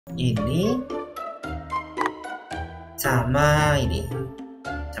ini sama ini,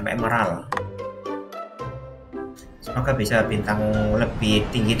 sama emerald. Semoga bisa bintang lebih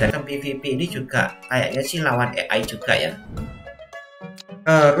tinggi. Dan PVP ini juga kayaknya sih lawan AI juga ya.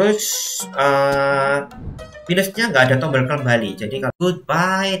 Terus minusnya nggak ada tombol kembali, jadi kalau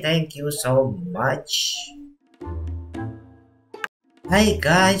goodbye, thank you so much. Hai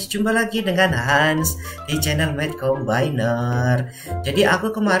guys, jumpa lagi dengan Hans di channel Made Combiner. Jadi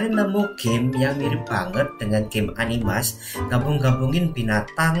aku kemarin nemu game yang mirip banget dengan game Animash, gabung-gabungin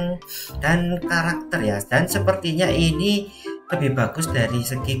binatang dan karakter ya. Dan sepertinya ini lebih bagus dari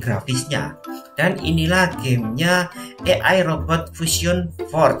segi grafisnya. Dan inilah gamenya AI Robot Fusion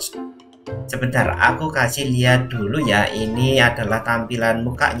Forge. Sebentar, aku kasih lihat dulu ya. Ini adalah tampilan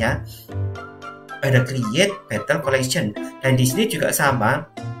mukanya. Ada create battle collection, dan di sini juga sama,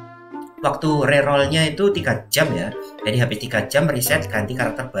 waktu rerollnya itu 3 jam ya, jadi habis 3 jam reset ganti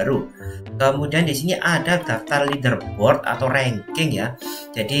karakter baru. Kemudian di sini ada daftar leaderboard atau ranking ya,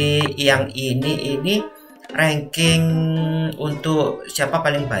 jadi yang ini ranking untuk siapa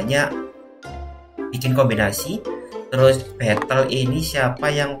paling banyak bikin kombinasi. Terus battle ini siapa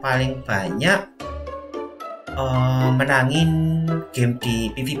yang paling banyak menangin game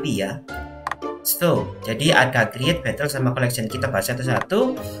di PvP ya. So, jadi ada create, battle, sama collection. Kita bahas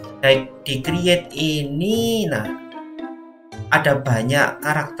satu-satu. Di create ini, nah, ada banyak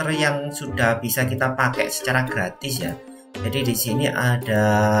karakter yang sudah bisa kita pakai secara gratis ya. Jadi di sini ada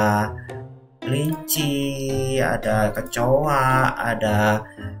kelinci, ada kecoa, ada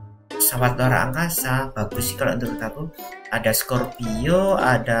pesawat luar angkasa, bagus sih kalau untuk aku. Ada Scorpio,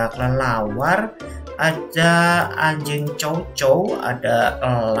 ada kelelawar, ada anjing cow-cow, ada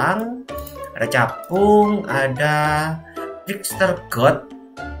elang, ada capung, ada trickster god.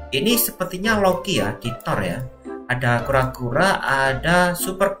 Ini sepertinya Loki ya, di Thor ya. Ada kura-kura, ada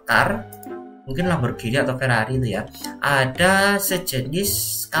supercar, mungkin Lamborghini atau Ferrari itu ya. Ada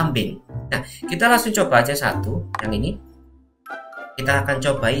sejenis kambing. Nah, kita langsung coba aja satu, yang ini. Kita akan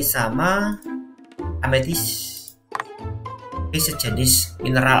cobai sama amethyst. Ini sejenis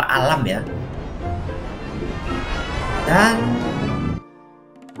mineral alam ya. Dan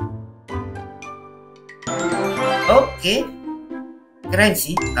oke, keren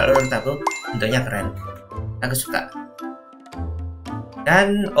sih kalau menurut aku, bentuknya keren, aku suka.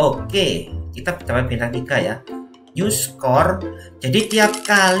 Dan oke, kita dapat bintang 3 ya. New score, jadi tiap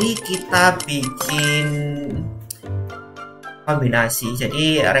kali kita bikin kombinasi,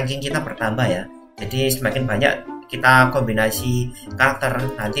 jadi ranking kita bertambah ya. Jadi semakin banyak kita kombinasi karakter,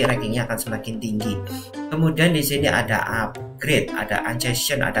 nanti rankingnya akan semakin tinggi. Kemudian di sini ada upgrade, ada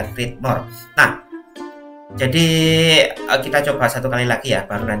ancestration, ada create more. Nah, jadi kita coba satu kali lagi ya,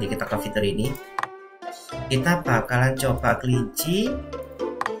 baru nanti kita ke fitur ini. Kita bakalan coba kelinci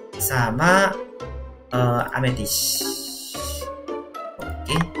sama amethyst.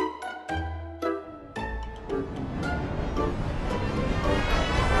 Oke.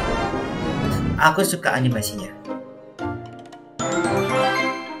 Aku suka animasinya.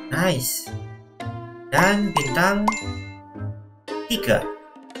 Nice. Dan bintang 3.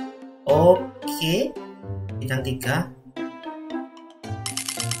 Oke. Bintang 3.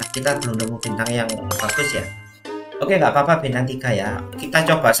 Nah, kita belum nemu bintang yang bagus ya. Oke, nggak apa-apa bintang 3 ya. Kita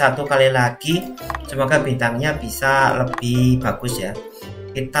coba satu kali lagi, semoga bintangnya bisa lebih bagus ya.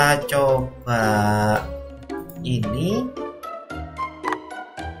 Kita coba ini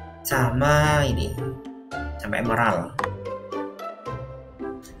sama ini, sama emerald.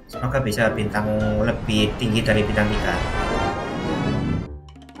 Semoga bisa bintang lebih tinggi dari bintang 3.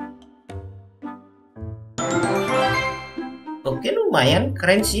 Oke, lumayan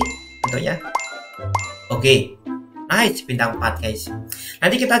keren sih bentuknya. Oke, nice, bintang 4 guys.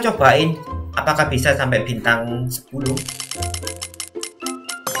 Nanti kita cobain apakah bisa sampai bintang 10.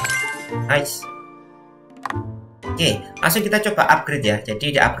 Nice. Oke, langsung kita coba upgrade ya.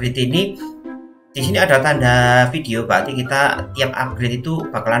 Jadi di upgrade ini, di sini ada tanda video, berarti kita tiap upgrade itu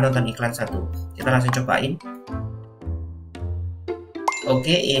bakalan nonton iklan satu. Kita langsung cobain.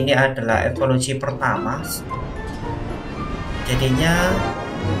 Oke, ini adalah evolusi pertama. Jadinya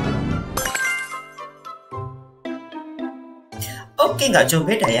oke, nggak jauh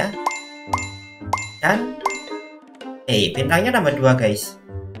beda ya. Dan bintangnya nambah 2 guys.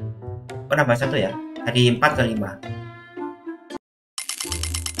 Oh, nambah 1 ya, dari 4 ke 5.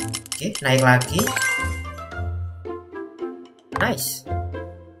 Oke, naik lagi. Nice.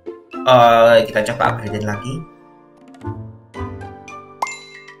 Kita coba upgrade lagi.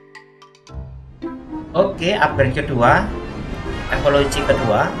 Oke, upgrade kedua, evolusi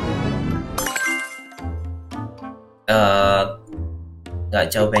kedua. nggak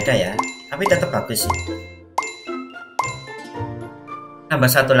jauh beda ya, tapi tetap bagus sih.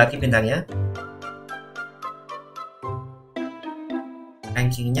 Tambah satu lagi bintangnya,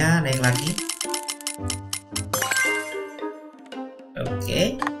 rankingnya naik lagi.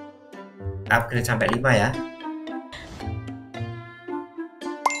 Oke, upgrade sampai 5 ya.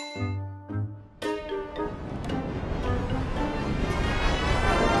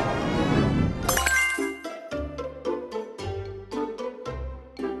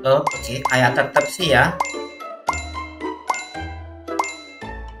 Oke, kayak tetap sih ya.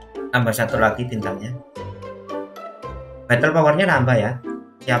 Tambah satu lagi bintangnya. Battle powernya nambah ya.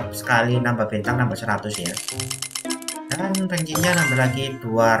 Tiap sekali nambah bintang nambah 100 ya. Dan rankingnya nambah lagi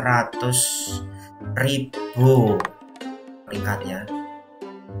 200.000 peringkatnya.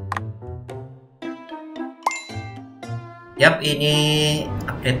 Yap, ini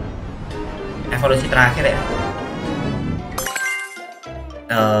update evolusi terakhir ya.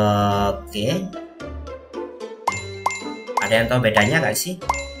 Oke. Ada yang tahu bedanya nggak sih?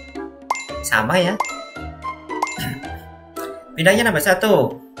 Sama ya. Bintangnya nambah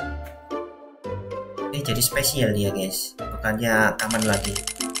 1. Jadi spesial dia guys, bukannya aman lagi.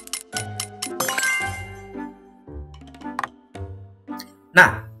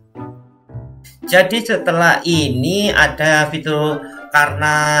 Nah, jadi setelah ini ada fitur,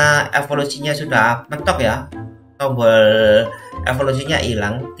 karena evolusinya sudah mentok ya, tombol evolusinya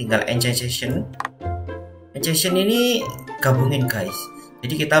hilang, tinggal enchant session. Enchant session ini gabungin guys,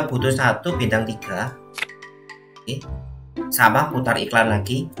 jadi kita butuh 1 bintang 3. Oke, sama putar iklan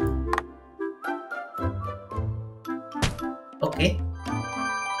lagi. Oke,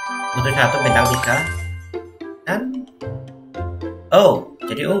 butuh 1 bintang 3 dan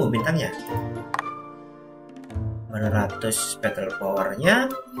jadi ungu bintangnya 900 battle powernya.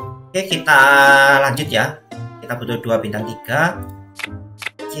 Oke, kita lanjut ya, kita butuh 2 bintang 3.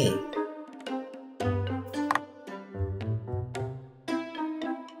 Oke,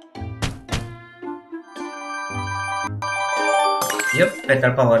 yuk,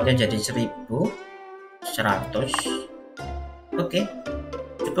 battle powernya jadi 1100. Oke,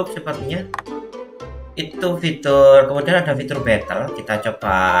 cukup sepertinya. Itu fitur, kemudian ada fitur battle. Kita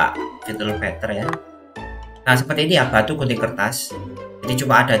coba fitur battle ya. Nah, seperti ini ya, batu gunting kertas. Jadi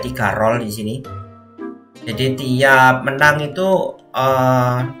cuma ada 3 roll di sini. Jadi tiap menang itu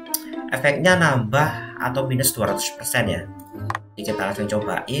efeknya nambah atau minus 200% ya. Jadi kita langsung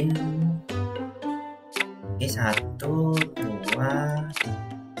cobain. Oke, 1, 2,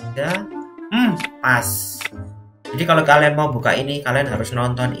 3. Pas. Jadi kalau kalian mau buka ini, kalian harus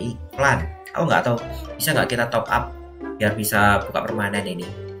nonton iklan. Aku nggak tahu, bisa nggak kita top up biar bisa buka permanen ini.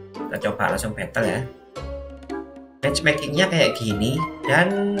 Kita coba langsung battle ya. Matchmakingnya kayak gini,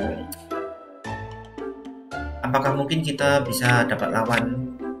 dan apakah mungkin kita bisa dapat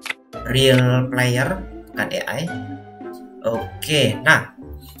lawan real player, bukan AI? Oke, nah,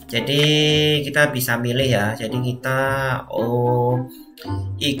 jadi kita bisa milih ya. Jadi kita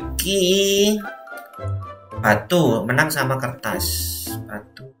iki batu menang sama kertas.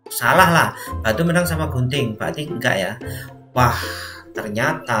 Batu salah lah, batu menang sama gunting, berarti enggak ya. Wah,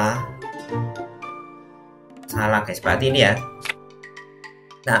 ternyata salah guys, berarti ini ya.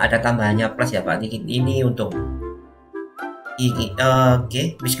 Nah, ada tambahannya plus ya, berarti ini untuk ini.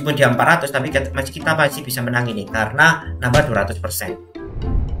 Oke, meskipun dia 400 tapi kita masih bisa menang ini karena nambah 200%.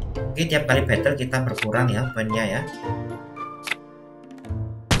 Oke, tiap kali battle kita berkurang ya poinnya ya.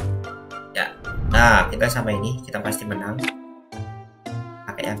 Nah, kita sama ini, kita pasti menang.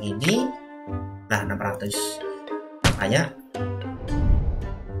 Pakai yang ini, nah 600. Makanya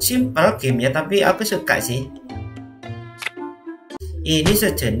simple gamenya, tapi aku suka sih. Ini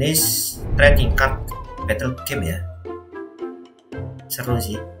sejenis trading card battle game ya. Seru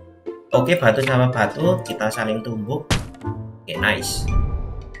sih. Oke, batu sama batu kita saling tumbuk. Oke, nice.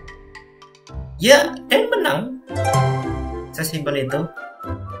 Ya, dan menang. Sesimpel itu.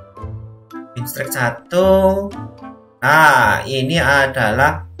 Strike 1. Nah, ini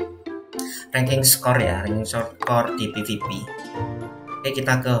adalah ranking score ya, ranking score di PvP. Oke,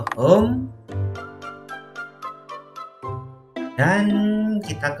 kita ke home dan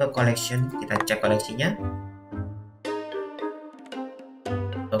kita ke collection, kita cek koleksinya.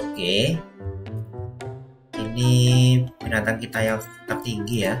 Oke, ini binatang kita yang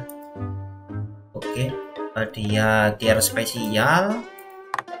tertinggi ya. Oke, dia tier spesial.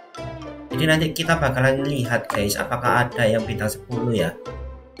 Jadi nanti kita bakalan lihat guys, apakah ada yang bintang 10 ya.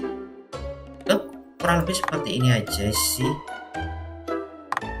 Kurang lebih seperti ini aja sih.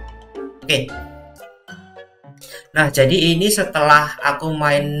 Oke. Nah, jadi ini setelah aku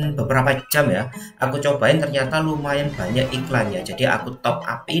main beberapa jam ya, aku cobain ternyata lumayan banyak iklannya. Jadi aku top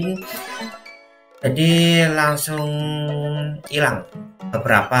upin, jadi langsung hilang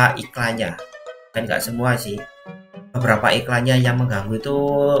beberapa iklannya. Dan nggak semua sih, beberapa iklannya yang mengganggu itu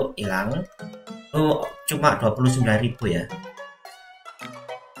hilang. Itu cuma 29.000 ya.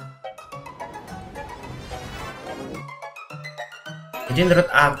 Jadi menurut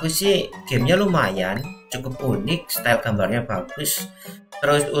aku sih gamenya lumayan, cukup unik, style gambarnya bagus.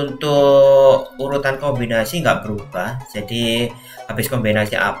 Terus untuk urutan kombinasi nggak berubah, jadi habis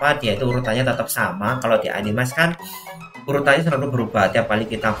kombinasi apa dia itu urutannya tetap sama. Kalau di Animash kan urutannya selalu berubah tiap kali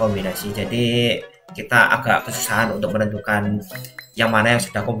kita kombinasi, jadi kita agak kesusahan untuk menentukan yang mana yang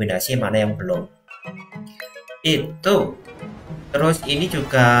sudah kombinasi, mana yang belum. Itu terus ini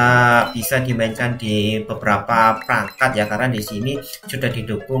juga bisa dimainkan di beberapa perangkat ya, karena di sini sudah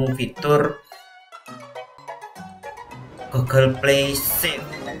didukung fitur Google Play Save.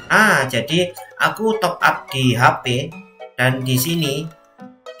 Jadi aku top up di HP dan di sini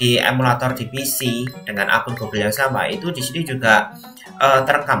di emulator di PC dengan akun Google yang sama itu di sini juga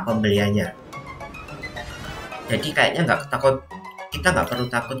terekam pembeliannya. Jadi kayaknya kita nggak perlu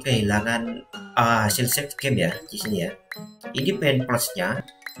takut kehilangan hasil save game ya di sini ya. Ini pen plusnya,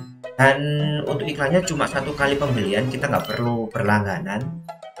 dan untuk iklannya cuma 1 kali pembelian, kita nggak perlu berlangganan.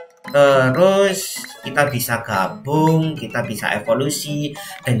 Terus kita bisa gabung, kita bisa evolusi,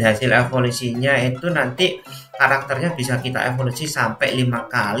 dan hasil evolusinya itu nanti karakternya bisa kita evolusi sampai 5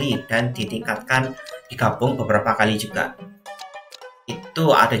 kali dan ditingkatkan, digabung beberapa kali juga.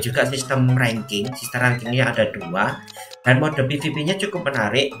 Itu ada juga sistem rankingnya ada 2, dan mode PvP-nya cukup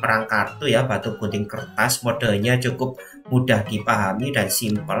menarik, perang kartu ya, batu gunting kertas. Modenya cukup mudah dipahami dan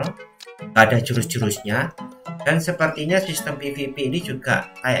simple, gak ada jurus-jurusnya. Dan sepertinya sistem PvP ini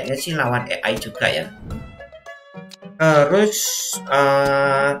juga kayaknya sih lawan AI juga ya. Terus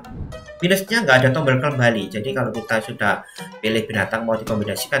minusnya nggak ada tombol kembali, jadi kalau kita sudah pilih binatang mau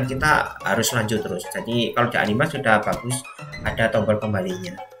dikombinasikan kita harus lanjut terus. Jadi kalau di Animash sudah bagus ada tombol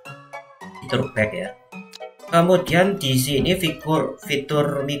kembalinya, fitur back ya. Kemudian di sini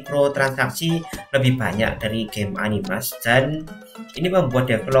fitur mikrotransaksi lebih banyak dari game Animash, dan ini membuat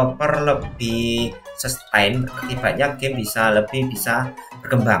developer lebih sustain, akibatnya game lebih bisa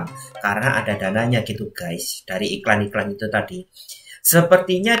berkembang karena ada dananya gitu guys dari iklan-iklan itu tadi.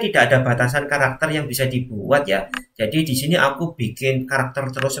 Sepertinya tidak ada batasan karakter yang bisa dibuat ya. Jadi di sini aku bikin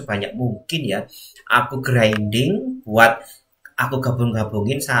karakter terus sebanyak mungkin ya. Aku grinding buat aku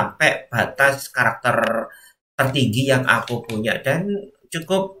gabungin sampai batas karakter tertinggi yang aku punya, dan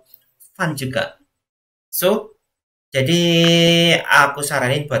cukup fun juga. So, jadi aku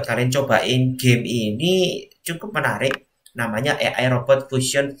saranin buat kalian cobain game ini, cukup menarik. Namanya AI Robot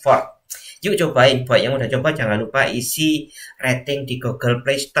Fusion 4. Yuk cobain, buat yang udah coba jangan lupa isi rating di Google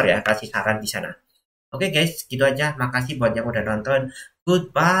Play Store ya, kasih saran di sana. Oke guys, gitu aja. Makasih buat yang udah nonton.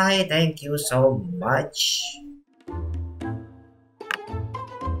 Goodbye, thank you so much.